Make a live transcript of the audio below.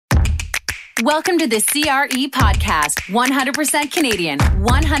Welcome to the CRE podcast, 100% Canadian,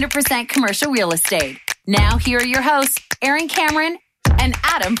 100% commercial real estate. Now, here are your hosts, Aaron Cameron and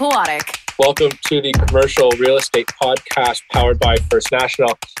Adam Pawatic. Welcome to the Commercial Real Estate Podcast powered by First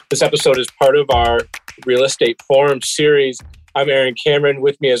National. This episode is part of our Real Estate Forum series. I'm Aaron Cameron.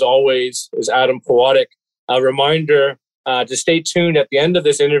 With me, as always, is Adam Pawatic. A reminder to stay tuned at the end of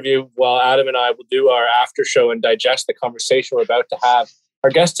this interview while Adam and I will do our after show and digest the conversation we're about to have.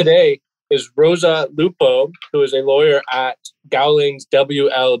 Our guest today is Rosa Lupo, who is a lawyer at Gowlings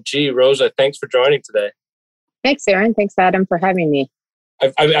WLG. Rosa, thanks for joining today. Thanks, Aaron. Thanks, Adam, for having me.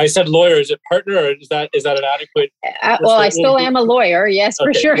 I said lawyer. Is it partner, or is that an adequate? I still am a lawyer. Yes, okay.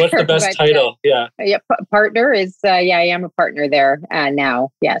 For sure. What's the best title? Partner is. I am a partner there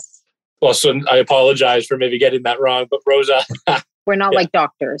now. Yes. Well, so I apologize for maybe getting that wrong, but Rosa. We're not like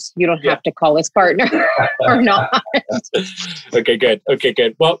doctors. You don't have to call us partner or not. Okay, good.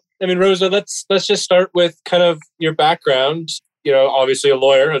 Well, I mean, Rosa, let's just start with kind of your background. You know, obviously a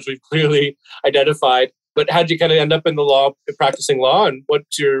lawyer, as we've clearly identified. But how'd you kind of end up in the law, practicing law, and what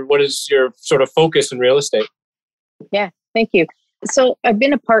is your sort of focus in real estate? Yeah, thank you. So I've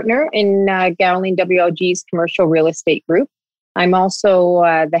been a partner in Gowling WLG's commercial real estate group. I'm also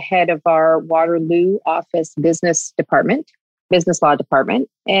the head of our Waterloo office business law department.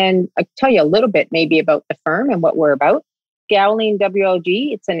 And I'll tell you a little bit maybe about the firm and what we're about. Gowling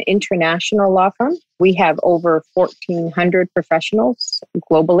WLG, it's an international law firm. We have over 1,400 professionals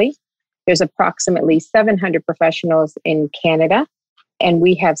globally. There's approximately 700 professionals in Canada, and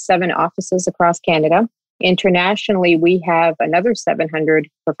we have 7 offices across Canada. Internationally, we have another 700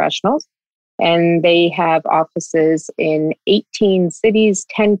 professionals, and they have offices in 18 cities,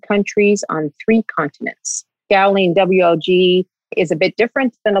 10 countries on 3 continents. Gowling WLG is a bit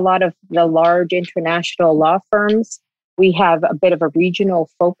different than a lot of the large international law firms. We have a bit of a regional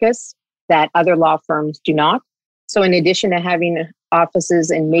focus that other law firms do not. So in addition to having offices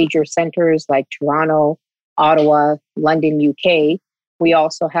in major centers like Toronto, Ottawa, London, UK, we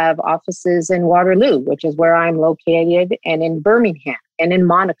also have offices in Waterloo, which is where I'm located, and in Birmingham and in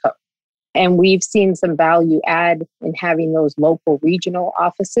Monaco. And we've seen some value add in having those local regional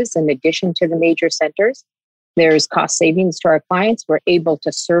offices in addition to the major centers. There's cost savings to our clients. We're able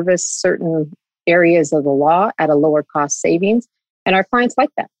to service certain areas of the law at a lower cost savings. And our clients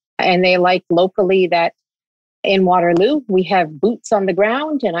like that. And they like locally that in Waterloo, we have boots on the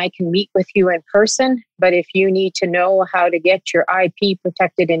ground and I can meet with you in person. But if you need to know how to get your IP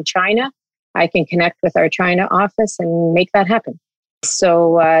protected in China, I can connect with our China office and make that happen.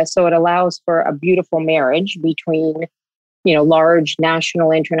 So it allows for a beautiful marriage between, large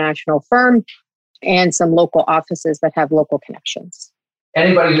national, international firm and some local offices that have local connections.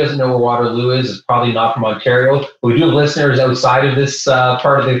 Anybody who doesn't know where Waterloo is probably not from Ontario. We do have listeners outside of this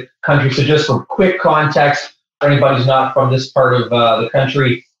part of the country. So just for quick context, for anybody who's not from this part of the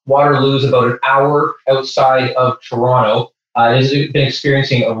country, Waterloo is about an hour outside of Toronto. It has been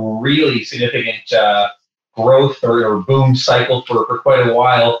experiencing a really significant growth or boom cycle for quite a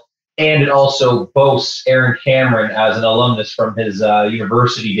while. And it also boasts Aaron Cameron as an alumnus from his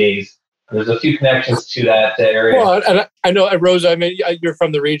university days. There's a few connections to that area. Well, and I know, Rosa, I mean, you're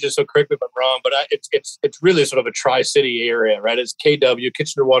from the region, so correct me if I'm wrong, but it's really sort of a tri-city area, right? It's KW,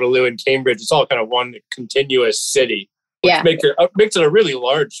 Kitchener, Waterloo, and Cambridge. It's all kind of one continuous city, which makes it a really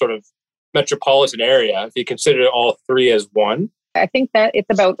large sort of metropolitan area if you consider all 3 as one. I think that it's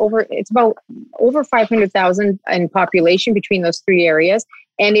about over 500,000 in population between those 3 areas.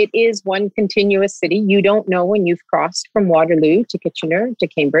 And it is one continuous city. You don't know when you've crossed from Waterloo to Kitchener to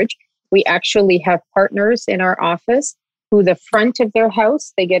Cambridge. We actually have partners in our office who the front of their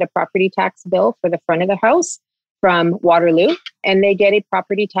house, they get a property tax bill for the front of the house from Waterloo, and they get a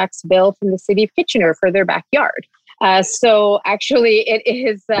property tax bill from the city of Kitchener for their backyard. So actually it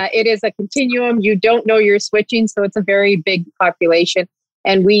is a continuum. You don't know you're switching. So it's a very big population.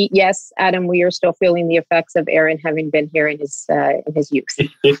 And yes, Adam, we are still feeling the effects of Aaron having been here in his youth.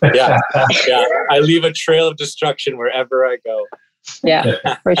 Yeah. I leave a trail of destruction wherever I go. Yeah,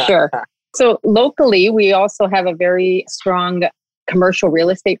 for sure. So locally, we also have a very strong commercial real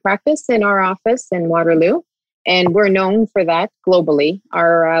estate practice in our office in Waterloo, and we're known for that globally.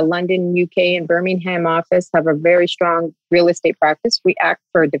 Our London, UK, and Birmingham office have a very strong real estate practice. We act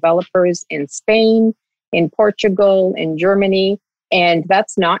for developers in Spain, in Portugal, in Germany, and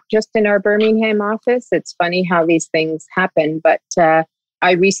that's not just in our Birmingham office. It's funny how these things happen, but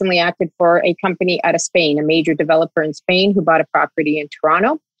I recently acted for a company out of Spain, a major developer in Spain who bought a property in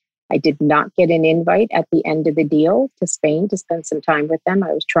Toronto. I did not get an invite at the end of the deal to Spain to spend some time with them.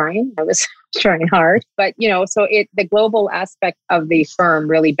 I was trying trying hard, but so the global aspect of the firm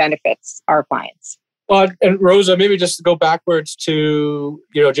really benefits our clients. Well, and Rosa, maybe just to go backwards to,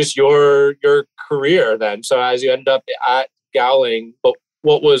 just your career then. So as you end up at Gowling, but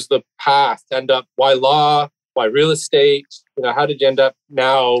what was the path? Why law? Why real estate? How did you end up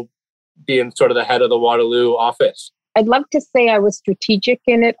now being sort of the head of the Waterloo office? I'd love to say I was strategic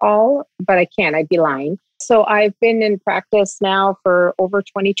in it all, but I can't. I'd be lying. So I've been in practice now for over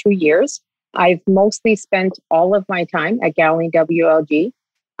 22 years. I've mostly spent all of my time at Gowling WLG.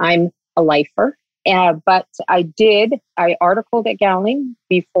 I'm a lifer, but I articled at Gowling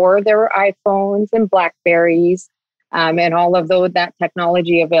before there were iPhones and Blackberries and all of that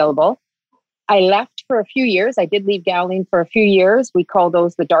technology available. I left for a few years. I did leave Gowling for a few years. We call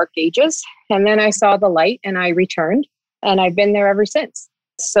those the dark ages. And then I saw the light and I returned, and I've been there ever since.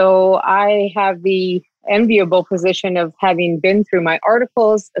 So I have the enviable position of having been through my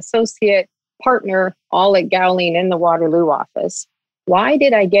articles, associate, partner, all at Gowling in the Waterloo office. Why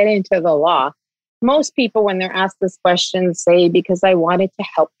did I get into the law? Most people, when they're asked this question, say because I wanted to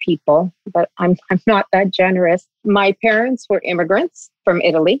help people, but I'm not that generous. My parents were immigrants from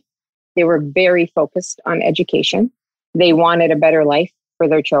Italy. They were very focused on education. They wanted a better life for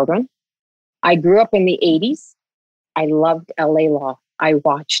their children. I grew up in the 80s. I loved LA law. I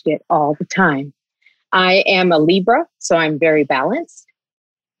watched it all the time. I am a Libra, so I'm very balanced.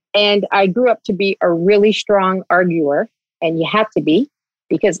 And I grew up to be a really strong arguer, and you had to be,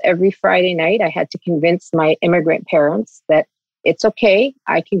 because every Friday night I had to convince my immigrant parents that it's okay.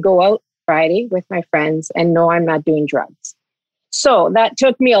 I can go out Friday with my friends and no, I'm not doing drugs. So that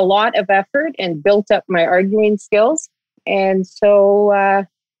took me a lot of effort and built up my arguing skills. And so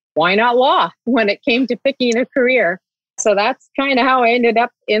why not law when it came to picking a career? So that's kind of how I ended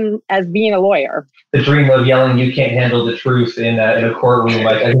up as being a lawyer. The dream of yelling, "You can't handle the truth" in a courtroom.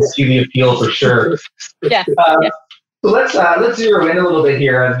 I can see the appeal for sure. Yeah. So let's zero in a little bit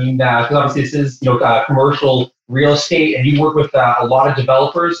here. I mean, because obviously this is commercial real estate, and you work with a lot of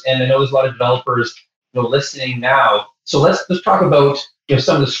developers, and I know there's a lot of developers listening now. So let's talk about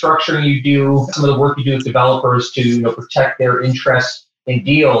some of the structuring you do, some of the work you do with developers to protect their interests in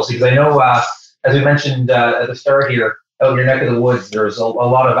deals. Because I know, as we mentioned at the start here, out in your neck of the woods, there's a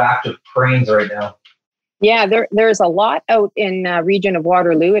lot of active cranes right now. Yeah, there's a lot out in region of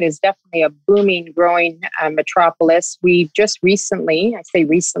Waterloo. It is definitely a booming, growing metropolis. We've just recently, I say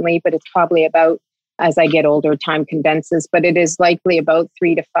recently, but it's probably about, as I get older, time condenses, but it is likely about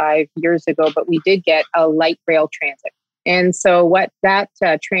 3 to 5 years ago, but we did get a light rail transit. And so what that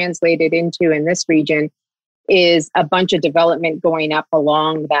translated into in this region is a bunch of development going up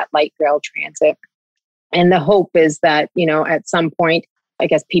along that light rail transit. And the hope is that, at some point, I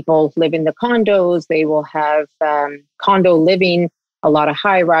guess people live in the condos, they will have condo living, a lot of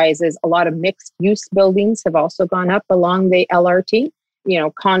high rises, a lot of mixed use buildings have also gone up along the LRT.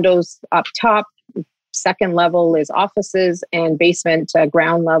 Condos up top, second level is offices, and basement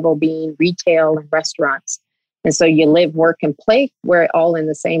ground level being retail and restaurants. And so you live, work, and play. We're all in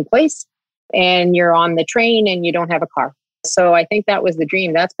the same place, and you're on the train and you don't have a car. So I think that was the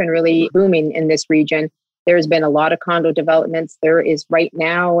dream. That's been really booming in this region. There's been a lot of condo developments. There is right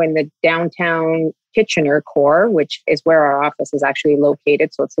now in the downtown Kitchener core, which is where our office is actually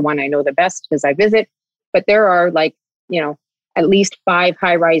located. So it's the one I know the best because I visit. But there are at least 5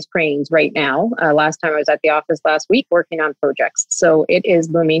 high-rise cranes right now. Last time I was at the office last week working on projects. So it is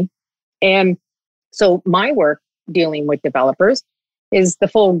booming. And so my work dealing with developers is the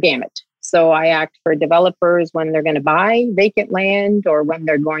full gamut. So I act for developers when they're going to buy vacant land or when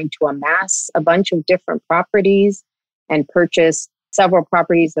they're going to amass a bunch of different properties and purchase several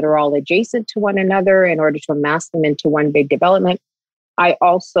properties that are all adjacent to one another in order to amass them into one big development. I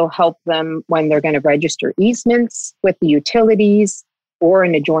also help them when they're going to register easements with the utilities or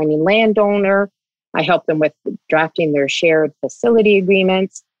an adjoining landowner. I help them with drafting their shared facility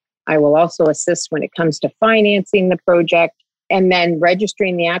agreements. I will also assist when it comes to financing the project and then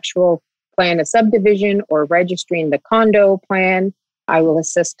registering the actual plan of subdivision or registering the condo plan. I will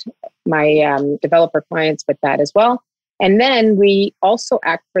assist my developer clients with that as well. And then we also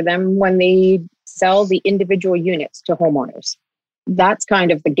act for them when they sell the individual units to homeowners. That's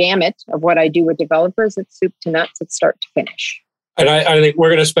kind of the gamut of what I do with developers. It's soup to nuts, it's start to finish. And I think we're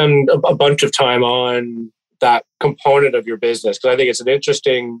going to spend a bunch of time on that component of your business because I think it's an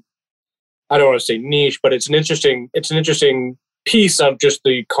interesting, I don't want to say niche, but it's an interesting piece of just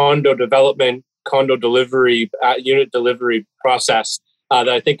the condo development, condo delivery, unit delivery process that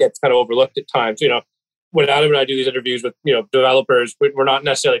I think gets kind of overlooked at times. when Adam and I do these interviews with, developers, we're not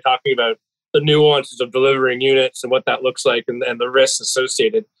necessarily talking about the nuances of delivering units and what that looks like and the risks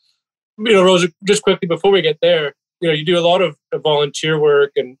associated. Rosa, just quickly before we get there, you do a lot of volunteer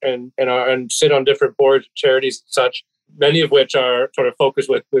work and sit on different boards of charities and such, many of which are sort of focused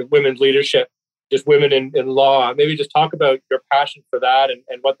with women's leadership, just women in law. Maybe just talk about your passion for that and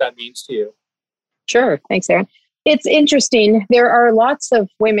what that means to you. Sure. Thanks, Aaron. It's interesting. There are lots of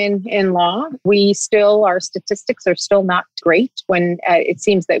women in law. Our statistics are still not great when it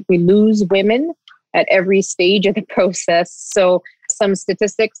seems that we lose women at every stage of the process. So some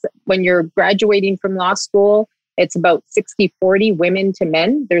statistics, when you're graduating from law school, it's about 60-40 women to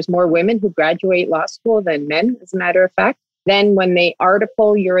men. There's more women who graduate law school than men, as a matter of fact. Then when they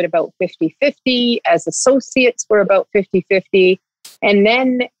article, you're at about 50-50. As associates, we're about 50-50. And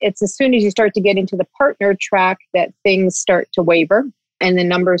then it's as soon as you start to get into the partner track that things start to waver and the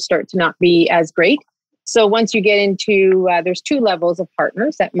numbers start to not be as great. So once you get into, there's two levels of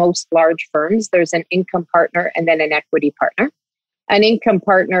partners at most large firms. There's an income partner and then an equity partner. An income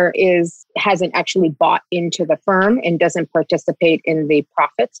partner hasn't actually bought into the firm and doesn't participate in the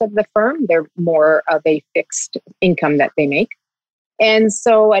profits of the firm. They're more of a fixed income that they make. And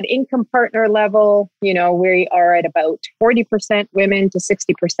so at income partner level, we are at about 40% women to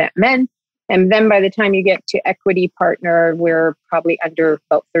 60% men. And then by the time you get to equity partner, we're probably under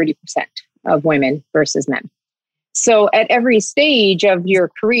about 30% of women versus men. So at every stage of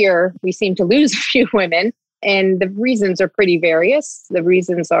your career, we seem to lose a few women. And the reasons are pretty various. The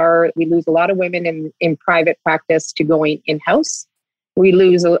reasons are we lose a lot of women in private practice to going in-house. We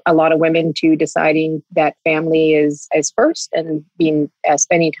lose a lot of women to deciding that family is first and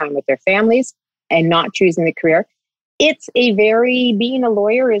spending time with their families and not choosing the career. Being a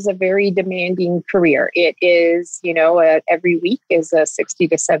lawyer is a very demanding career. It is, every week is a 60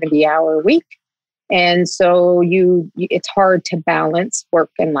 to 70 hour week. And so it's hard to balance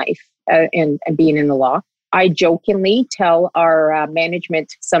work and life and being in the law. I jokingly tell our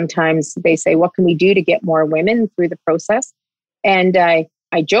management, sometimes they say, what can we do to get more women through the process? And I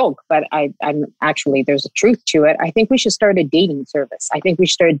joke, but I'm actually, there's a truth to it. I think we should start a dating service. I think we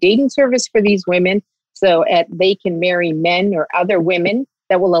should start a dating service for these women so they can marry men or other women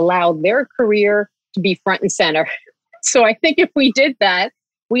that will allow their career to be front and center. So I think if we did that,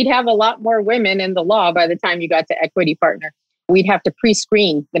 we'd have a lot more women in the law by the time you got to equity partner. We'd have to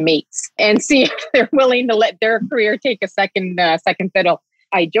pre-screen the mates and see if they're willing to let their career take a second fiddle.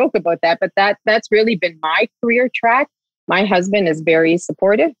 I joke about that, but that's really been my career track. My husband is very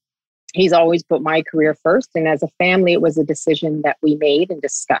supportive. He's always put my career first. And as a family, it was a decision that we made and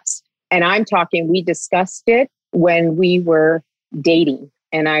discussed. And we discussed it when we were dating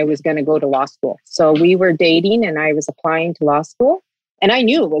and I was going to go to law school. So we were dating and I was applying to law school. And I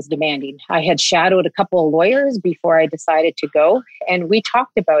knew it was demanding. I had shadowed a couple of lawyers before I decided to go. And we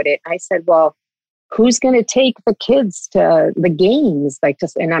talked about it. I said, well, who's going to take the kids to the games?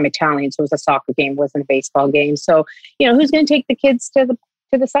 And I'm Italian, so it was a soccer game, wasn't a baseball game. So, who's going to take the kids to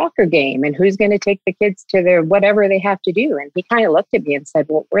the soccer game? And who's going to take the kids to their whatever they have to do? And he kind of looked at me and said,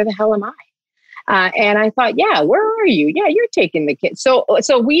 well, where the hell am I? And I thought, yeah, where are you? Yeah, you're taking the kids. So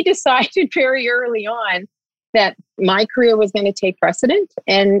we decided very early on that my career was going to take precedent.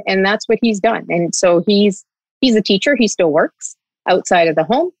 And that's what he's done. And so he's a teacher. He still works outside of the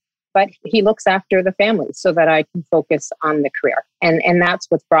home, but he looks after the family so that I can focus on the career. And that's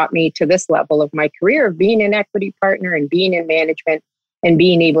what's brought me to this level of my career, of being an equity partner and being in management and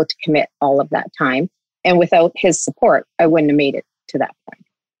being able to commit all of that time. And without his support, I wouldn't have made it to that point.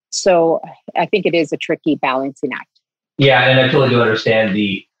 So I think it is a tricky balancing act. Yeah, and I totally do understand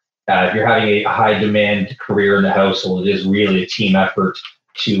if you're having a high demand career in the household, it is really a team effort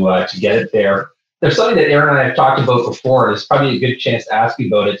to get it there. There's something that Aaron and I have talked about before, and it's probably a good chance to ask you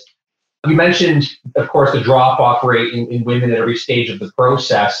about it. You mentioned, of course, the drop-off rate in women at every stage of the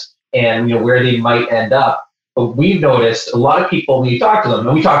process and where they might end up. But we've noticed a lot of people, when you talk to them,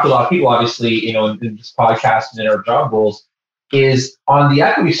 and we talk to a lot of people, obviously, in this podcast and in our job roles, is on the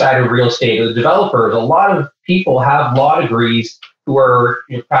equity side of real estate or the developers, a lot of people have law degrees who are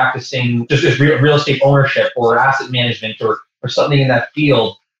practicing just real estate ownership or asset management or something in that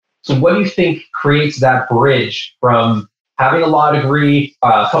field. So what do you think creates that bridge from having a law degree,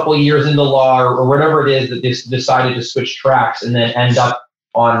 a couple of years into law or whatever it is that they decided to switch tracks and then end up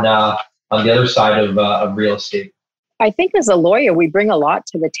on the other side of real estate? I think as a lawyer, we bring a lot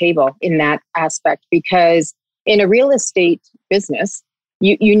to the table in that aspect because in a real estate business,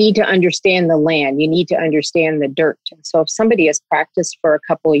 you need to understand the land. You need to understand the dirt. And so if somebody has practiced for a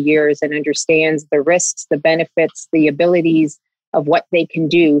couple of years and understands the risks, the benefits, the abilities of what they can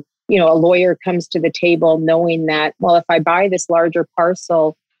do, a lawyer comes to the table knowing that, well, if I buy this larger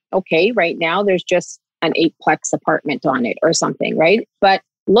parcel, okay, right now there's just an 8-plex apartment on it or something, right? But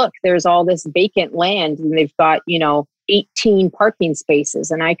look, there's all this vacant land and they've got, 18 parking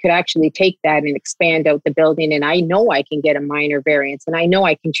spaces, and I could actually take that and expand out the building, and I know I can get a minor variance, and I know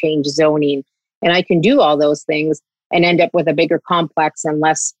I can change zoning, and I can do all those things and end up with a bigger complex and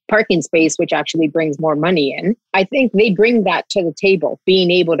less parking space, which actually brings more money in. I think they bring that to the table,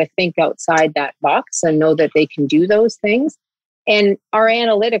 being able to think outside that box and know that they can do those things. And our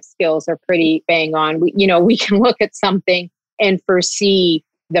analytics skills are pretty bang on. We can look at something and foresee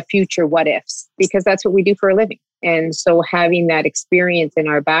the future what ifs, because that's what we do for a living. And so having that experience in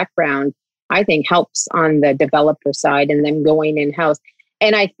our background, I think helps on the developer side and them going in-house.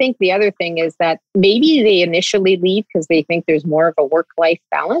 And I think the other thing is that maybe they initially leave because they think there's more of a work-life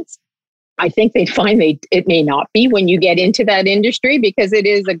balance. I think they'd find it may not be when you get into that industry, because it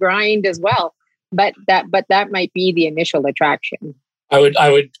is a grind as well. But that might be the initial attraction. I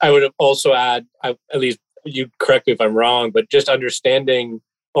would also add, at least you correct me if I'm wrong, but just understanding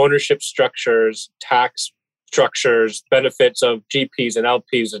ownership structures, tax structures, benefits of GPs and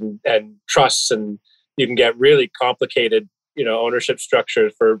LPs and trusts, and you can get really complicated, ownership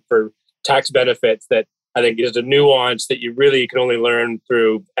structures for tax benefits that I think is a nuance that you really can only learn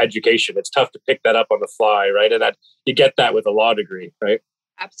through education. It's tough to pick that up on the fly, right? And that you get that with a law degree, right?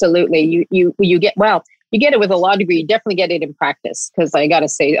 Absolutely. You get it with a law degree. You definitely get it in practice, because I got to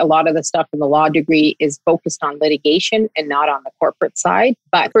say, a lot of the stuff in the law degree is focused on litigation and not on the corporate side.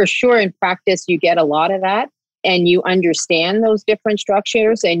 But for sure, in practice, you get a lot of that, and you understand those different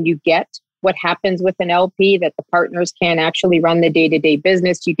structures, and you get what happens with an LP, that the partners can actually run the day-to-day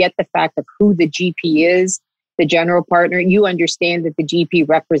business. You get the fact of who the GP is, the general partner. You understand that the GP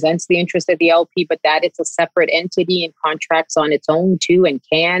represents the interest of the LP, but that it's a separate entity and contracts on its own too, and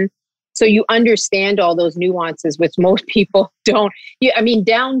can. So you understand all those nuances, which most people don't.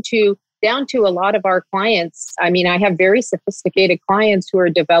 Down to a lot of our clients. I have very sophisticated clients who are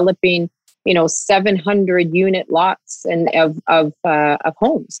developing 700 unit lots and of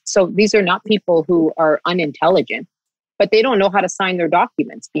homes. So these are not people who are unintelligent, but they don't know how to sign their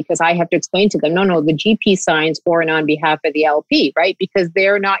documents, because I have to explain to them, no, the GP signs for and on behalf of the LP, right? Because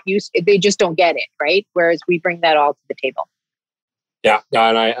they're not they just don't get it, right? Whereas we bring that all to the table. Yeah,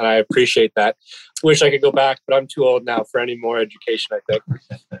 and I appreciate that. Wish I could go back, but I'm too old now for any more education, I think.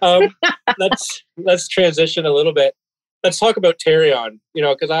 Let's transition a little bit. Let's talk about Tarion,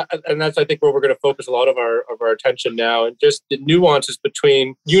 because that's I think where we're going to focus a lot of our attention now, and just the nuances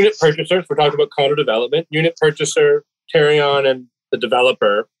between unit purchasers. We're talking about condo development, unit purchaser, Tarion, and the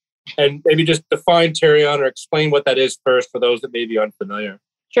developer, and maybe just define Tarion or explain what that is first for those that may be unfamiliar.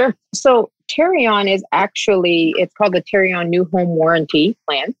 Sure. So Tarion is it's called the Tarion New Home Warranty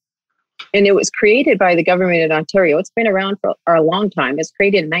Plan, and it was created by the government in Ontario. It's been around for a long time. It's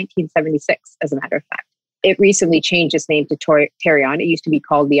created in 1976, as a matter of fact. It recently changed its name to Tarion. It used to be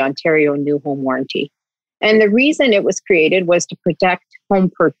called the Ontario New Home Warranty. And the reason it was created was to protect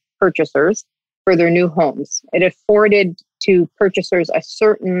home purchasers for their new homes. It afforded to purchasers a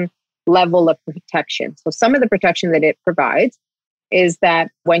certain level of protection. So some of the protection that it provides is that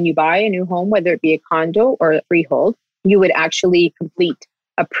when you buy a new home, whether it be a condo or a freehold, you would actually complete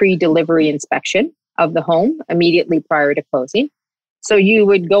a pre-delivery inspection of the home immediately prior to closing. So you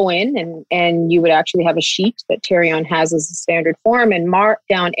would go in and you would actually have a sheet that Tarion has as a standard form and mark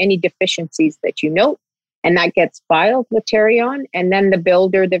down any deficiencies that you note. And that gets filed with Tarion. And then the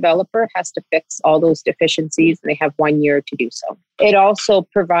builder developer has to fix all those deficiencies, and they have 1 year to do so. It also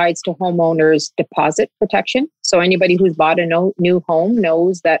provides to homeowners deposit protection. So anybody who's bought a new home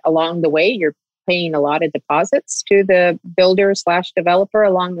knows that along the way, you're paying a lot of deposits to the builder/developer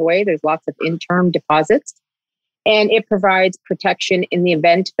along the way. There's lots of interim deposits. And it provides protection in the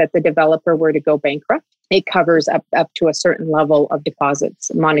event that the developer were to go bankrupt. It covers up to a certain level of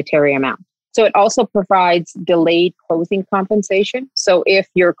deposits, monetary amount. So it also provides delayed closing compensation. So if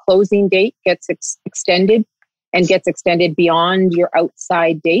your closing date gets extended and gets extended beyond your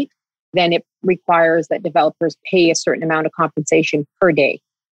outside date, then it requires that developers pay a certain amount of compensation per day.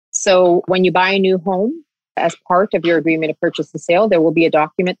 So when you buy a new home, as part of your agreement to purchase and sale, there will be a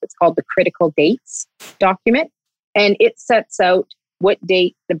document that's called the critical dates document. And it sets out what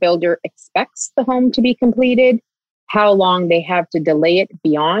date the builder expects the home to be completed, how long they have to delay it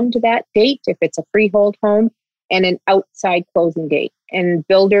beyond that date if it's a freehold home, and an outside closing date. And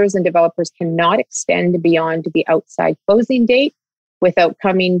builders and developers cannot extend beyond the outside closing date without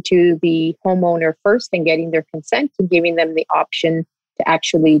coming to the homeowner first and getting their consent and giving them the option to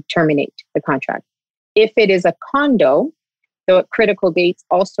actually terminate the contract. If it is a condo, So critical dates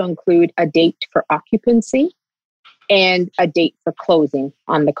also include a date for occupancy and a date for closing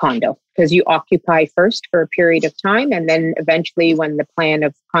on the condo, because you occupy first for a period of time, and then eventually when the plan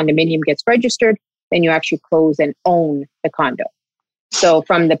of condominium gets registered, then you actually close and own the condo. So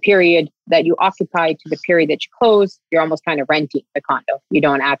from the period that you occupy to the period that you close, you're almost kind of renting the condo. You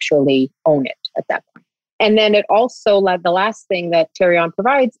don't actually own it at that point. And then it also, the last thing that Tarion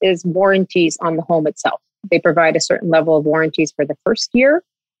provides is warranties on the home itself. They provide a certain level of warranties for the first year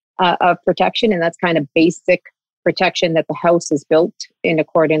of protection, and that's kind of basic protection that the house is built in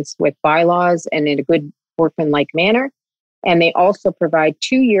accordance with bylaws and in a good workmanlike manner. And they also provide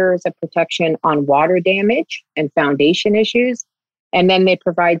 2 years of protection on water damage and foundation issues. And then they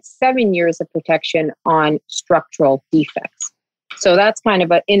provide 7 years of protection on structural defects. So that's kind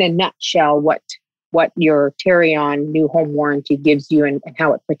of in a nutshell what your Tarion new home warranty gives you and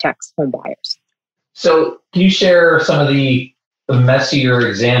how it protects home buyers. So can you share some of the messier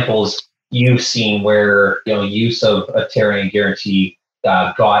examples you've seen where use of a Tarion guarantee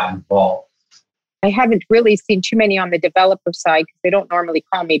got involved? I haven't really seen too many on the developer side because they don't normally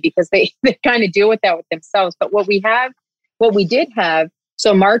call me because they kind of deal with that with themselves. But what we did have,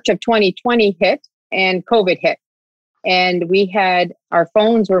 so March of 2020 hit and COVID hit. And we had, our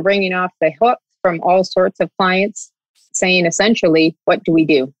phones were ringing off the hook from all sorts of clients saying essentially, what do we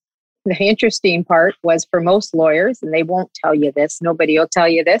do? The interesting part was for most lawyers, and they won't tell you this, nobody will tell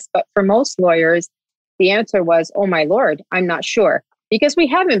you this, but for most lawyers, the answer was, oh my Lord, I'm not sure. Because we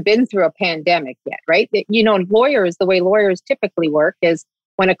haven't been through a pandemic yet, right? Lawyers, the way lawyers typically work is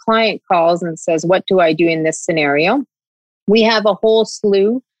when a client calls and says, what do I do in this scenario? We have a whole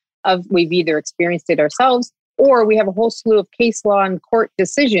slew of, we've either experienced it ourselves, or we have a whole slew of case law and court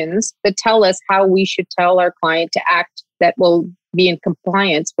decisions that tell us how we should tell our client to act that will be in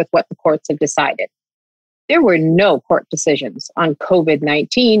compliance with what the courts have decided. There were no court decisions on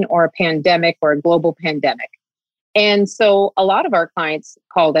COVID-19 or a pandemic or a global pandemic. And so a lot of our clients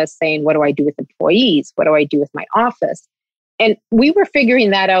called us saying, what do I do with employees? What do I do with my office? And we were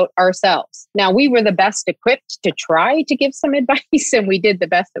figuring that out ourselves. Now, we were the best equipped to try to give some advice, and we did the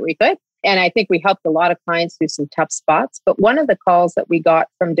best that we could. And I think we helped a lot of clients through some tough spots. But one of the calls that we got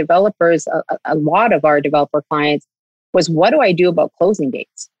from developers, a lot of our developer clients, was what do I do about closing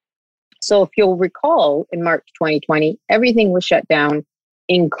dates? So if you'll recall, in March 2020, everything was shut down,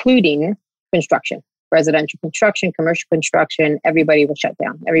 including construction, residential construction, commercial construction, everybody was shut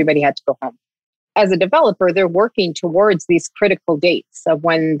down. Everybody had to go home. As a developer, they're working towards these critical dates of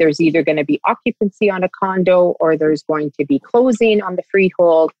when there's either going to be occupancy on a condo or there's going to be closing on the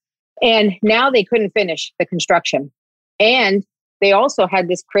freehold. And now they couldn't finish the construction. And they also had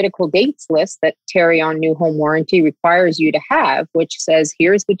this critical dates list that Tarion New Home Warranty requires you to have, which says,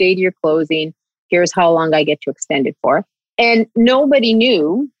 here's the date of your closing, here's how long I get to extend it for. And nobody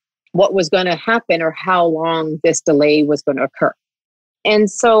knew what was going to happen or how long this delay was going to occur. And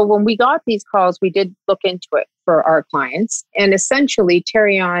so when we got these calls, we did look into it for our clients. And essentially,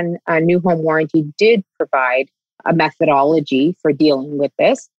 Tarion New Home Warranty did provide a methodology for dealing with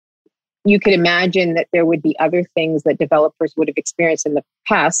this. You could imagine that there would be other things that developers would have experienced in the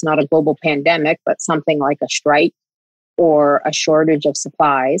past, not a global pandemic, but something like a strike or a shortage of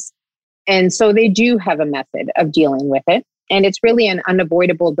supplies. And so they do have a method of dealing with it. And it's really an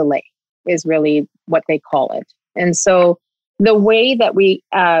unavoidable delay is really what they call it. And so the way that we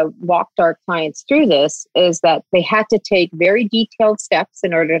walked our clients through this is that they had to take very detailed steps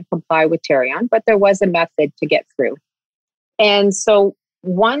in order to comply with Tarion, but there was a method to get through. And so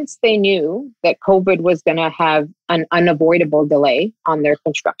once they knew that COVID was going to have an unavoidable delay on their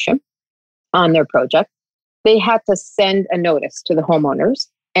construction, on their project, they had to send a notice to the homeowners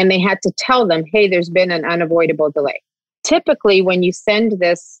and they had to tell them, hey, there's been an unavoidable delay. Typically, when you send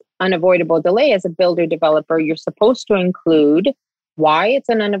this unavoidable delay as a builder developer, you're supposed to include why it's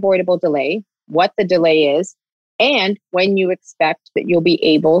an unavoidable delay, what the delay is, and when you expect that you'll be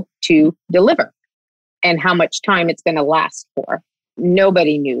able to deliver and how much time it's going to last for.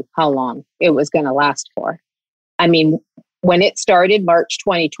 Nobody knew how long it was going to last for. I mean, when it started, March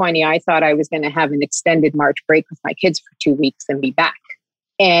 2020, I thought I was going to have an extended March break with my kids for 2 weeks and be back.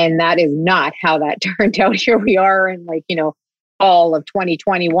 And that is not how that turned out. Here we are in fall of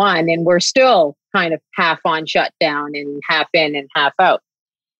 2021, and we're still kind of half on shutdown and half in and half out.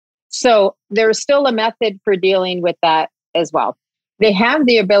 So there's still a method for dealing with that as well. They have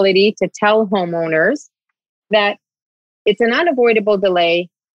the ability to tell homeowners that it's an unavoidable delay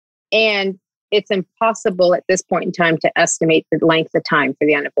and it's impossible at this point in time to estimate the length of time for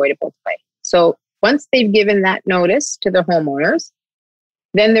the unavoidable delay. So once they've given that notice to the homeowners,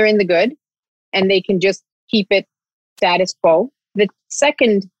 then they're in the good and they can just keep it status quo. The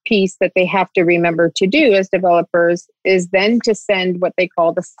second piece that they have to remember to do as developers is then to send what they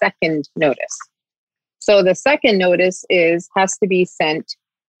call the second notice. So the second notice has to be sent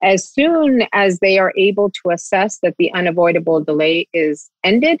as soon as they are able to assess that the unavoidable delay is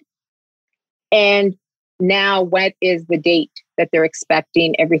ended. And now what is the date that they're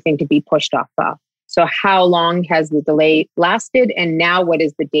expecting everything to be pushed off of? So how long has the delay lasted? And now what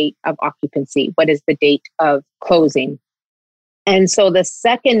is the date of occupancy? What is the date of closing? And so the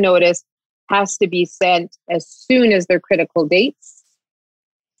second notice has to be sent as soon as their critical dates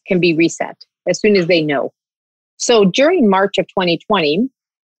can be reset, as soon as they know. So during March of 2020,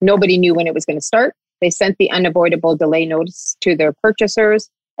 nobody knew when it was going to start. They sent the unavoidable delay notice to their purchasers.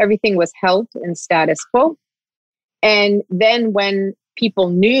 Everything was held in status quo. And then when people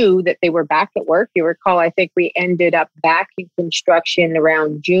knew that they were back at work, you recall, I think we ended up back in construction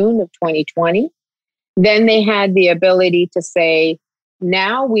around June of 2020. Then they had the ability to say,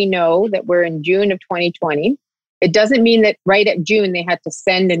 now we know that we're in June of 2020. It doesn't mean that right at June they had to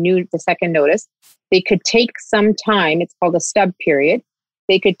send the second notice. They could take some time. It's called a stub period.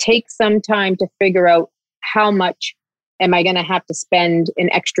 They could take some time to figure out how much am I going to have to spend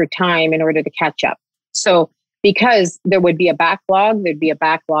in extra time in order to catch up. So because there would be a backlog, there'd be a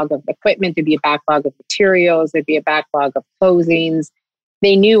backlog of equipment, there'd be a backlog of materials, there'd be a backlog of closings.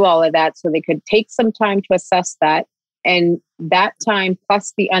 They knew all of that, so they could take some time to assess that. And that time,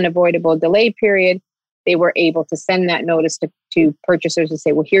 plus the unavoidable delay period, they were able to send that notice to purchasers and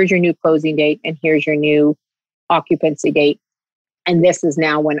say, well, here's your new closing date and here's your new occupancy date. And this is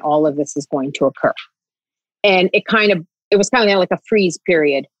now when all of this is going to occur. And it was kind of like a freeze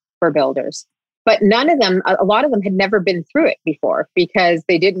period for builders. But a lot of them had never been through it before because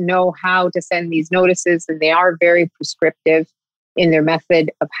they didn't know how to send these notices, and they are very prescriptive in their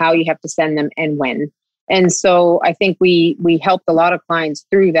method of how you have to send them and when. And so I think we helped a lot of clients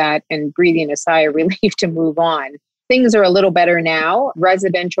through that and breathing a sigh of relief to move on. Things are a little better now.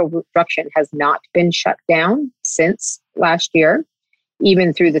 Residential construction has not been shut down since last year,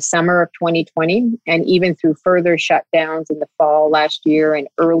 even through the summer of 2020, and even through further shutdowns in the fall last year and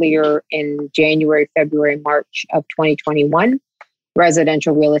earlier in January, February, March of 2021.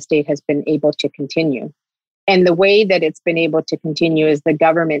 Residential real estate has been able to continue. And the way that it's been able to continue is the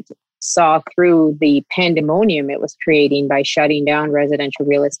government saw through the pandemonium it was creating by shutting down residential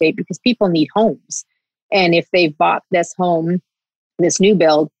real estate because people need homes. And if they've bought this home, this new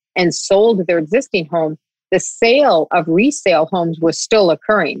build, and sold their existing home, the sale of resale homes was still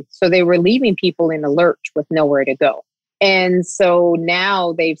occurring. So they were leaving people in a lurch with nowhere to go. And so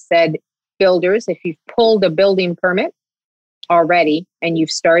now they've said, builders, if you've pulled a building permit already and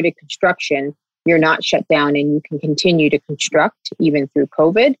you've started construction, you're not shut down and you can continue to construct even through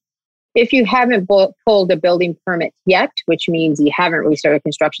COVID. If you haven't pulled a building permit yet, which means you haven't really started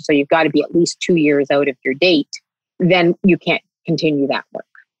construction, so you've got to be at least 2 years out of your date, then you can't continue that work.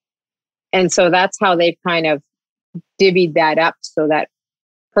 And so that's how they've kind of divvied that up so that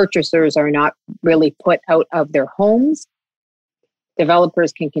purchasers are not really put out of their homes.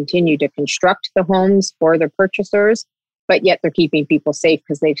 Developers can continue to construct the homes for their purchasers, but yet they're keeping people safe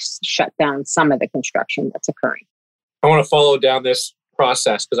because they've shut down some of the construction that's occurring. I want to follow down this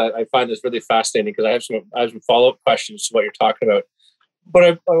process because I find this really fascinating because I have some follow-up questions to what you're talking about. But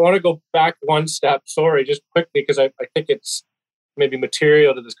I want to go back one step, just quickly, because I think it's maybe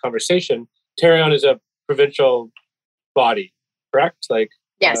material to this conversation. Tarion is a provincial body, correct?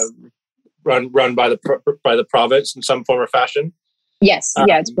 Yes. Run by the province in some form or fashion. Yes.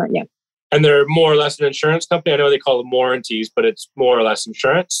 It's yeah. And they're more or less an insurance company. I know they call them warranties, but it's more or less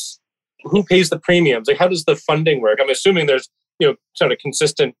insurance. Who pays the premiums? How does the funding work? I'm assuming there's sort of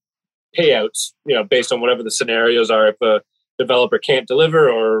consistent payouts, based on whatever the scenarios are. If a developer can't deliver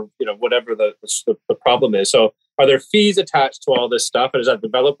or whatever the problem is. So are there fees attached to all this stuff? And is that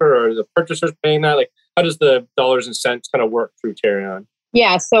developer or the purchasers paying that? How does the dollars and cents kind of work through Tarion?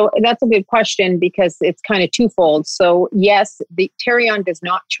 Yeah, so that's a good question because it's kind of twofold. So yes, the Tarion does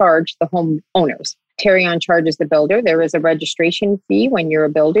not charge the homeowners. Tarion charges the builder. There is a registration fee when you're a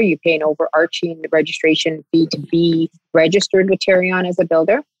builder. You pay an overarching registration fee to be registered with Tarion as a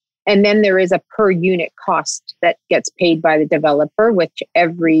builder. And then there is a per unit cost that gets paid by the developer, which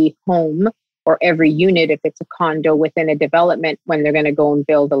every home or every unit, if it's a condo within a development, when they're going to go and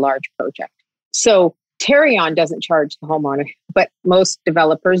build a large project. So Tarion doesn't charge the homeowner, but most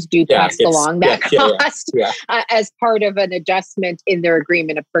developers do pass along that cost as part of an adjustment in their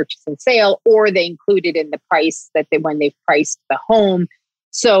agreement of purchase and sale, or they include it in the price when they've priced the home.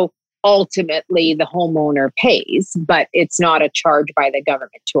 So ultimately the homeowner pays, but it's not a charge by the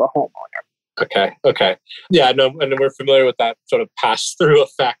government to a homeowner. Okay. Yeah, no, and we're familiar with that sort of pass-through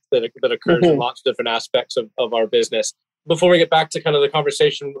effect that occurs in lots of different aspects of our business. Before we get back to kind of the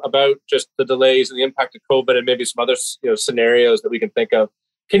conversation about just the delays and the impact of COVID and maybe some other scenarios that we can think of,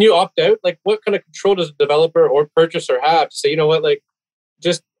 can you opt out? Like, what kind of control does a developer or purchaser have to say, you know what, like,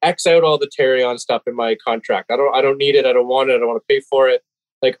 just X out all the Tarion stuff in my contract. I don't need it. I don't want it. I don't want to pay for it.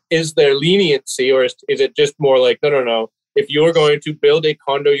 Like, is there leniency, or is it just more like, no. If you're going to build a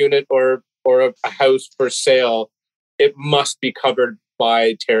condo unit or a house for sale, it must be covered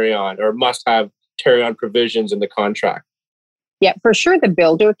by Tarion or must have Tarion provisions in the contract. Yeah, for sure. The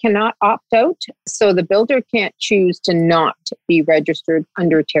builder cannot opt out. So the builder can't choose to not be registered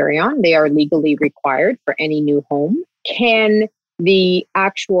under Tarion. They are legally required for any new home. It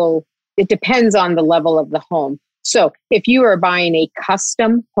depends on the level of the home. So if you are buying a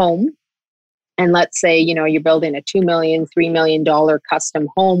custom home, and let's say, you're building a $2 million, $3 million custom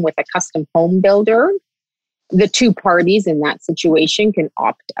home with a custom home builder, the two parties in that situation can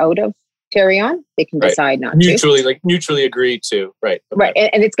opt out of Tarion. They can decide not to. Mutually agree to. Right. Okay. Right.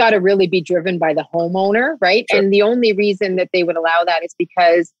 And it's got to really be driven by the homeowner, right? Sure. And the only reason that they would allow that is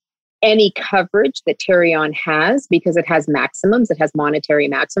because any coverage that Tarion has, because it has maximums, it has monetary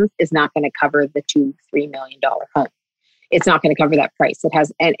maximums, is not going to cover the $2-3 million home. It's not going to cover that price. It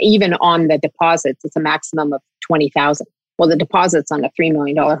has, and even on the deposits, it's a maximum of $20,000. Well, the deposits on a $3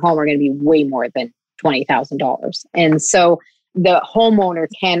 million home are going to be way more than $20,000. And so the homeowner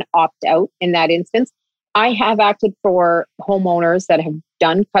can opt out in that instance. I have acted for homeowners that have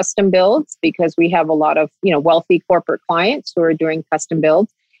done custom builds because we have a lot of, wealthy corporate clients who are doing custom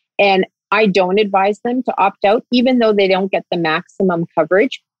builds. And I don't advise them to opt out, even though they don't get the maximum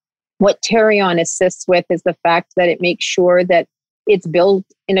coverage. What Tarion assists with is the fact that it makes sure that it's built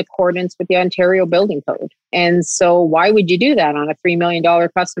in accordance with the Ontario Building Code. And so why would you do that on a $3 million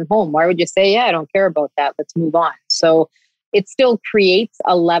custom home? Why would you say, I don't care about that, let's move on? So it still creates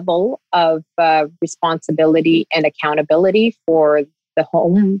a level of responsibility and accountability for the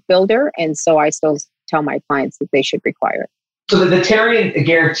home builder. And so I still tell my clients that they should require it. So the Tarion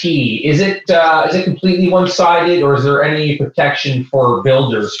guarantee, is it completely one-sided, or is there any protection for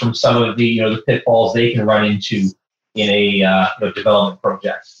builders from some of the pitfalls they can run into in a development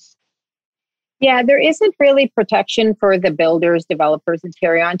project? Yeah, there isn't really protection for the builders, developers, and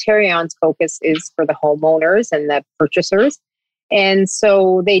Tarion. Tarion's focus is for the homeowners and the purchasers. And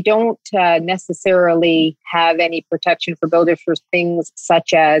so they don't necessarily have any protection for builders for things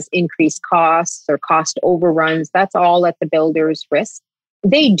such as increased costs or cost overruns. That's all at the builder's risk.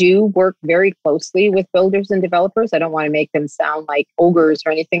 They do work very closely with builders and developers. I don't want to make them sound like ogres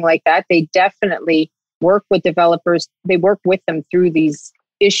or anything like that. They definitely work with developers. They work with them through these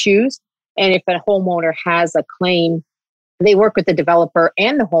issues. And if a homeowner has a claim, they work with the developer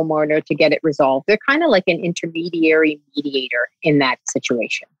and the homeowner to get it resolved. They're kind of like an intermediary mediator in that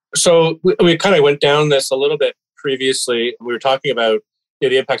situation. So we kind of went down this a little bit previously. We were talking about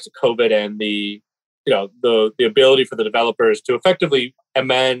the impacts of COVID and the ability for the developers to effectively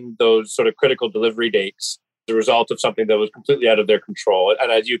amend those sort of critical delivery dates as a result of something that was completely out of their control.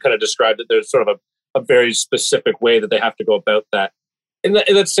 And as you kind of described it, there's sort of a very specific way that they have to go about that. And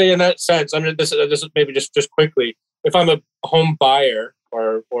let's say in that sense, I mean, this is maybe just quickly, if I'm a home buyer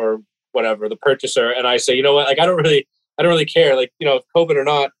or whatever, the purchaser, and I say, you know what, like I don't really care, like, if COVID or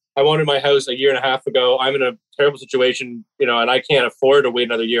not, I wanted my house a year and a half ago. I'm in a terrible situation, and I can't afford to wait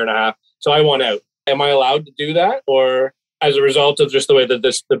another year and a half. So I want out. Am I allowed to do that? Or as a result of just the way that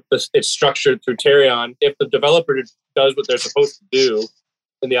this it's structured through Tarion, if the developer does what they're supposed to do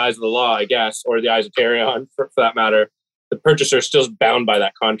in the eyes of the law, I guess, or the eyes of Tarion for that matter, the purchaser is still bound by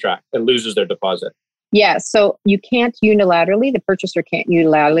that contract and loses their deposit. Yeah, so the purchaser can't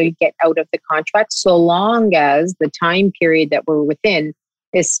unilaterally get out of the contract so long as the time period that we're within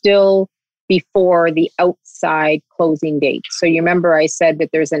is still before the outside closing date. So you remember I said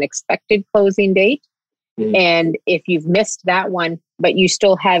that there's an expected closing date. Mm-hmm. And if you've missed that one, but you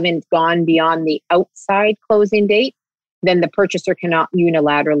still haven't gone beyond the outside closing date, then the purchaser cannot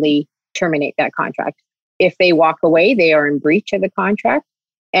unilaterally terminate that contract. If they walk away, they are in breach of the contract,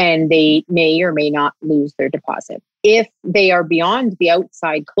 and they may or may not lose their deposit. If they are beyond the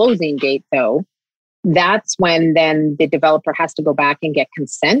outside closing date, though, that's when then the developer has to go back and get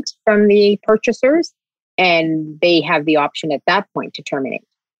consent from the purchasers, and they have the option at that point to terminate.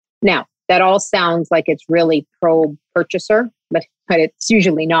 Now, that all sounds like it's really pro-purchaser, but it's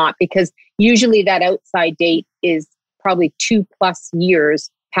usually not, because usually that outside date is probably 2+ years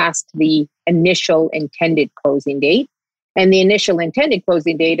past the initial intended closing date. And the initial intended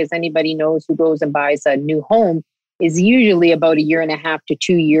closing date, as anybody knows who goes and buys a new home, is usually about 1.5 to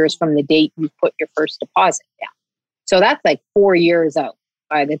 2 years from the date you put your first deposit down. So that's like 4 years out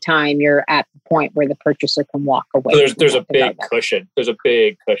by the time you're at the point where the purchaser can walk away. So there's a big cushion. There's a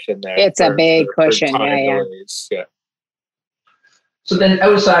big cushion there. It's a big cushion. Yeah. So then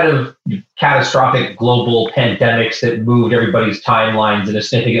outside of catastrophic global pandemics that moved everybody's timelines in a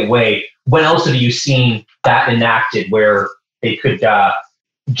significant way, when else have you seen that enacted where they could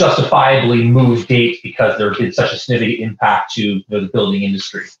justifiably move dates because there had been such a significant impact to the building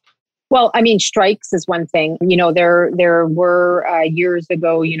industry? Well, I mean, strikes is one thing. There were years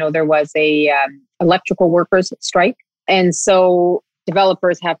ago, there was a electrical workers strike. And so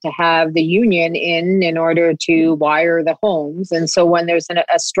developers have to have the union in order to wire the homes. And so when there's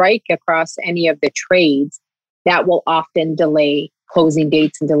a strike across any of the trades, that will often delay closing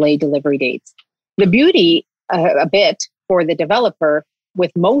dates and delay delivery dates. The beauty a bit for the developer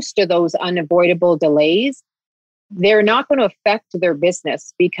with most of those unavoidable delays, they're not going to affect their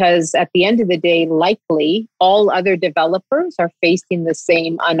business because at the end of the day, likely all other developers are facing the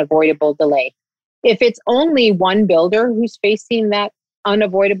same unavoidable delay. If it's only one builder who's facing that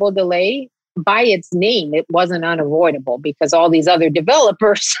unavoidable delay, by its name, it wasn't unavoidable because all these other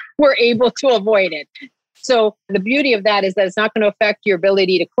developers were able to avoid it. So the beauty of that is that it's not going to affect your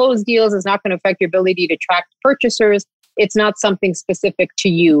ability to close deals. It's not going to affect your ability to attract purchasers. It's not something specific to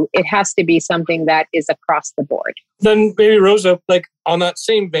you. It has to be something that is across the board. Then maybe Rosa, like on that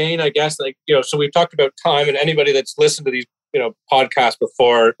same vein, I guess, so we've talked about time, and anybody that's listened to these, podcasts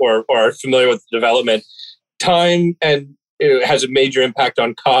before or are familiar with the development, time and it has a major impact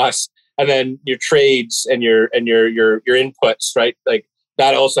on costs, and then your trades and your inputs, right? Like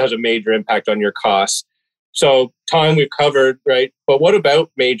that also has a major impact on your costs. So time we've covered, right? But what about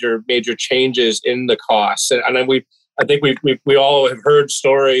major changes in the costs? And then I think we all have heard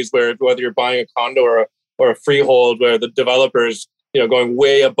stories where whether you're buying a condo or a freehold, where the developers, going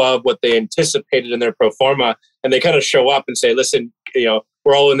way above what they anticipated in their pro forma, and they kind of show up and say, listen,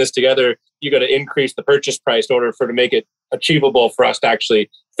 we're all in this together. You got to increase the purchase price in order to make it achievable for us to actually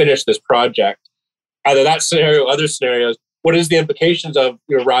finish this project. Either that scenario, other scenarios, what is the implications of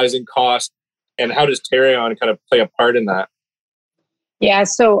your rising cost, and how does Tarion kind of play a part in that? Yeah,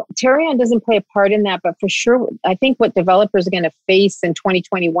 so Tarion doesn't play a part in that, but for sure, I think what developers are going to face in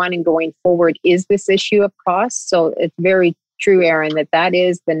 2021 and going forward is this issue of cost. So it's very true, Aaron, that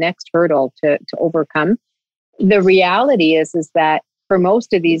is the next hurdle to overcome. The reality is that for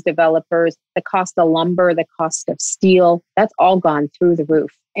most of these developers, the cost of lumber, the cost of steel, that's all gone through the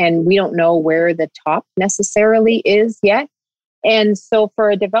roof. And we don't know where the top necessarily is yet. And so for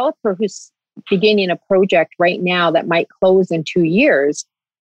a developer who's beginning a project right now that might close in 2 years,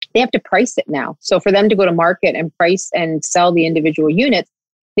 they have to price it now. So for them to go to market and price and sell the individual units,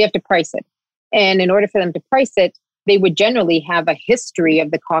 they have to price it. And in order for them to price it, they would generally have a history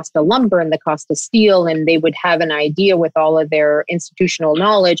of the cost of lumber and the cost of steel, and they would have an idea with all of their institutional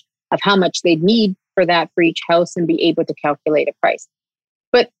knowledge of how much they'd need for that for each house and be able to calculate a price.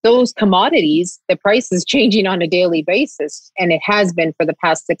 But those commodities, the price is changing on a daily basis, and it has been for the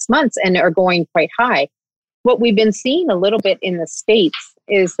past 6 months and are going quite high. What we've been seeing a little bit in the States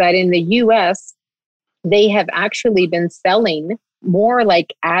is that in the US, they have actually been selling more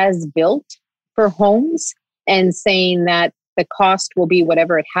like as built for homes and saying that the cost will be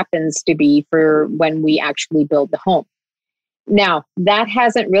whatever it happens to be for when we actually build the home. Now, that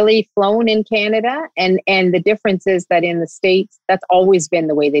hasn't really flown in Canada. And the difference is that in the States, that's always been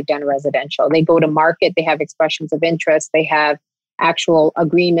the way they've done residential. They go to market, they have expressions of interest, they have actual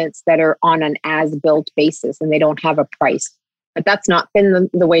agreements that are on an as-built basis, and they don't have a price. But that's not been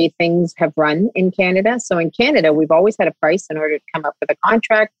the way things have run in Canada. So in Canada, we've always had a price in order to come up with a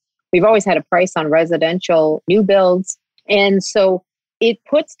contract. We've always had a price on residential new builds. And so it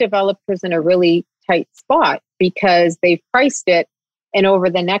puts developers in a really tight spot because they've priced it. And over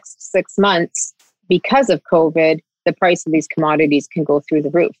the next 6 months, because of COVID, the price of these commodities can go through the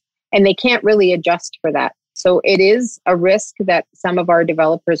roof. And they can't really adjust for that. So it is a risk that some of our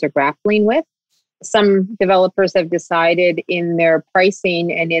developers are grappling with. Some developers have decided in their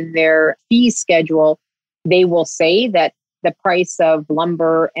pricing and in their fee schedule, they will say that the price of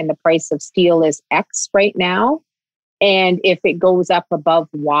lumber and the price of steel is X right now. And if it goes up above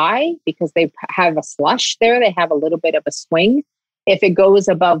Y, because they have a slush there, they have a little bit of a swing. If it goes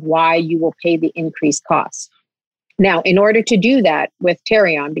above Y, you will pay the increased cost. Now, in order to do that with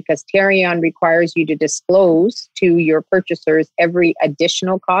Tarion, because Tarion requires you to disclose to your purchasers every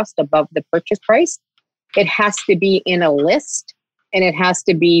additional cost above the purchase price, it has to be in a list and it has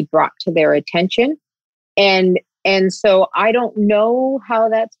to be brought to their attention. And And so I don't know how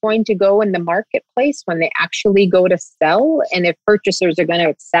that's going to go in the marketplace when they actually go to sell and if purchasers are going to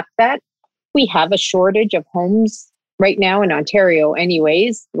accept that. We have a shortage of homes right now in Ontario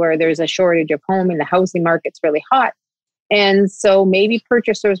anyways, where there's a shortage of home and the housing market's really hot. And so maybe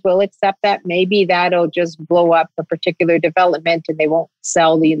purchasers will accept that. Maybe that'll just blow up a particular development and they won't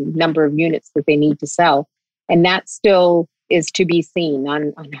sell the number of units that they need to sell. And that still is to be seen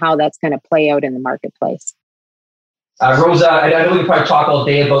on how that's going to play out in the marketplace. Rosa, I know we can probably talk all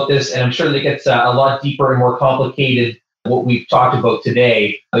day about this, and I'm sure that it gets a lot deeper and more complicated what we've talked about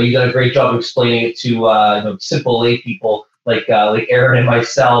today. You've done a great job of explaining it to simple lay people like Aaron and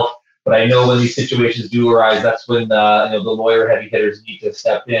myself. But I know when these situations do arise, that's when the lawyer heavy hitters need to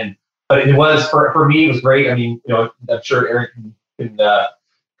step in. But it was for me, it was great. I mean, I'm sure Aaron can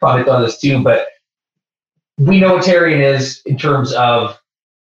comment on this too. But we know what Tarion is in terms of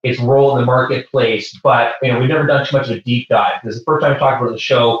its role in the marketplace, but we've never done too much of a deep dive. This is the first time talking about the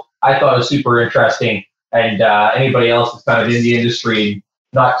show. I thought it was super interesting, and anybody else that's kind of in the industry,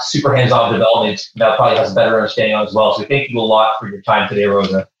 not super hands-on development, that probably has a better understanding on as well. So thank you a lot for your time today,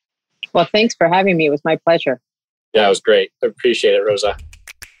 Rosa. Well, thanks for having me. It was my pleasure. Yeah, it was great. I appreciate it, Rosa.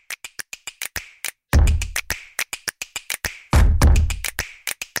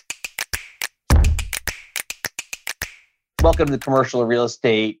 Welcome to the Commercial Real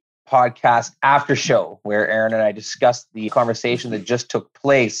Estate Podcast After Show, where Aaron and I discussed the conversation that just took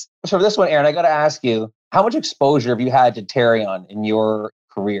place. So for this one, Aaron, I got to ask you, how much exposure have you had to Tarion in your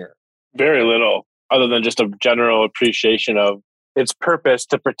career? Very little, other than just a general appreciation of its purpose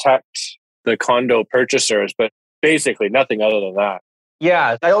to protect the condo purchasers, but basically nothing other than that.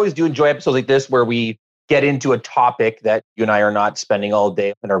 Yeah, I always do enjoy episodes like this where we get into a topic that you and I are not spending all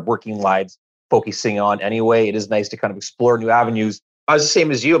day in our working lives focusing on anyway. It is nice to kind of explore new avenues. I was the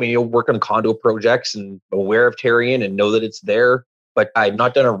same as you. I mean, you'll work on condo projects and aware of Tarion and know that it's there, but I've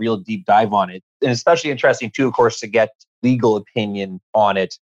not done a real deep dive on it. And especially interesting too, of course, to get legal opinion on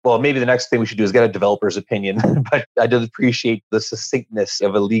it. Well, maybe the next thing we should do is get a developer's opinion, but I did appreciate the succinctness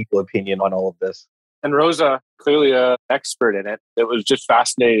of a legal opinion on all of this. And Rosa, clearly an expert in it. It was just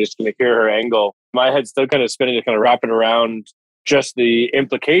fascinating just to hear her angle. My head's still kind of spinning, kind of wrapping around just the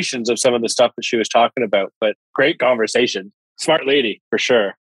implications of some of the stuff that she was talking about. But great conversation. Smart lady, for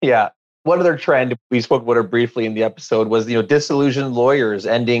sure. Yeah. One other trend, we spoke about it briefly in the episode, was disillusioned lawyers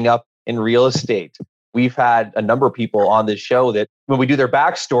ending up in real estate. We've had a number of people on this show that when we do their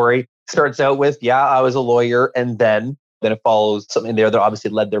backstory, starts out with, yeah, I was a lawyer, and then it follows something there that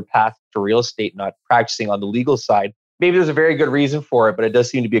obviously led their path to real estate, not practicing on the legal side. Maybe there's a very good reason for it, but it does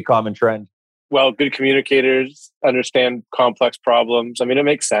seem to be a common trend. Well, good communicators understand complex problems. I mean, it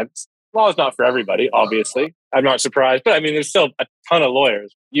makes sense. Law is not for everybody, obviously. I'm not surprised. But I mean, there's still a ton of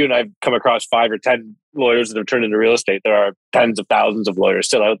lawyers. You and I have come across 5 or 10 lawyers that have turned into real estate. There are tens of thousands of lawyers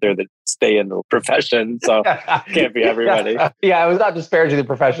still out there that stay in the profession. So it can't be everybody. Yeah, I was not disparaging the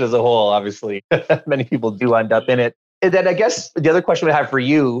profession as a whole, obviously. Many people do end up in it. And then I guess the other question we have for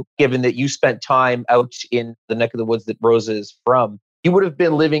you, given that you spent time out in the neck of the woods that Rosa is from, you would have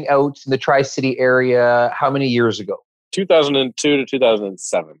been living out in the Tri-City area how many years ago? 2002 to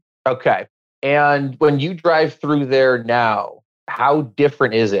 2007. Okay. And when you drive through there now, how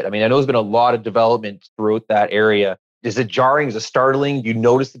different is it? I mean, I know there's been a lot of development throughout that area. Is it jarring? Is it startling? Do you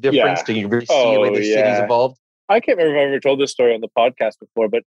notice the difference? Yeah. Do you really see the way the city's evolved? I can't remember if I've ever told this story on the podcast before,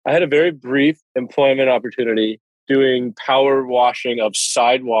 but I had a very brief employment opportunity doing power washing of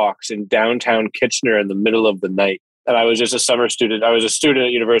sidewalks in downtown Kitchener in the middle of the night. And I was just a summer student. I was a student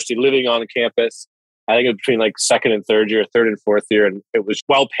at university living on campus. I think it was between like second and third year, third and fourth year. And it was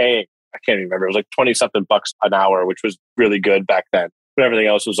well paying. I can't even remember. It was like 20 something bucks an hour, which was really good back then. But everything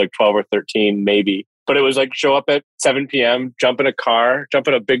else was like 12 or 13, maybe. But it was like show up at 7 p.m., jump in a car, jump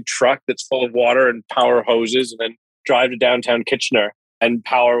in a big truck that's full of water and power hoses, and then drive to downtown Kitchener and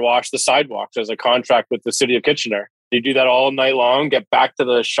power wash the sidewalks as a contract with the city of Kitchener. You do that all night long, get back to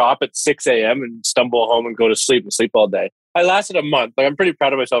the shop at 6 a.m. and stumble home and go to sleep and sleep all day. I lasted a month. Like, I'm pretty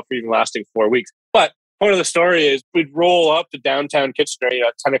proud of myself for even lasting 4 weeks. But point of the story is we'd roll up to downtown Kitchener,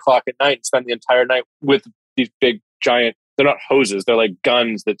 at 10 o'clock at night and spend the entire night with these big giant, they're not hoses, they're like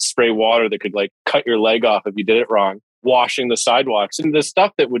guns that spray water that could like cut your leg off if you did it wrong, washing the sidewalks and the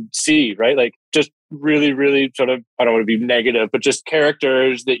stuff that would see, right? Like just really, really sort of, I don't want to be negative, but just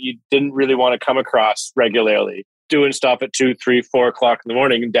characters that you didn't really want to come across regularly, doing stuff at 2, 3, 4 o'clock in the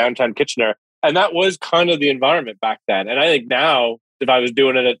morning in downtown Kitchener. And that was kind of the environment back then. And I think now, if I was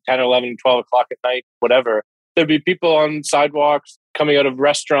doing it at 10, 11, 12 o'clock at night, whatever, there'd be people on sidewalks coming out of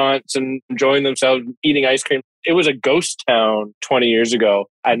restaurants and enjoying themselves, eating ice cream. It was a ghost town 20 years ago.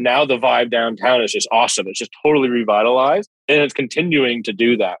 And now the vibe downtown is just awesome. It's just totally revitalized. And it's continuing to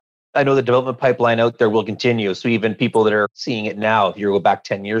do that. I know the development pipeline out there will continue. So even people that are seeing it now, if you go back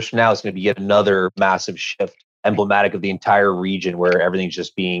 10 years from now, it's going to be yet another massive shift, emblematic of the entire region where everything's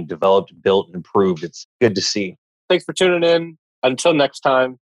just being developed, built, and improved. It's good to see. Thanks for tuning in. Until next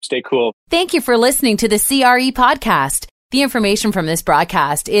time, stay cool. Thank you for listening to the CRE podcast. The information from this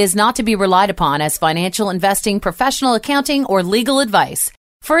broadcast is not to be relied upon as financial investing, professional accounting, or legal advice.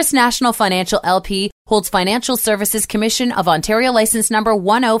 First National Financial LP holds Financial Services Commission of Ontario license number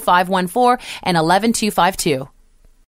 10514 and 11252.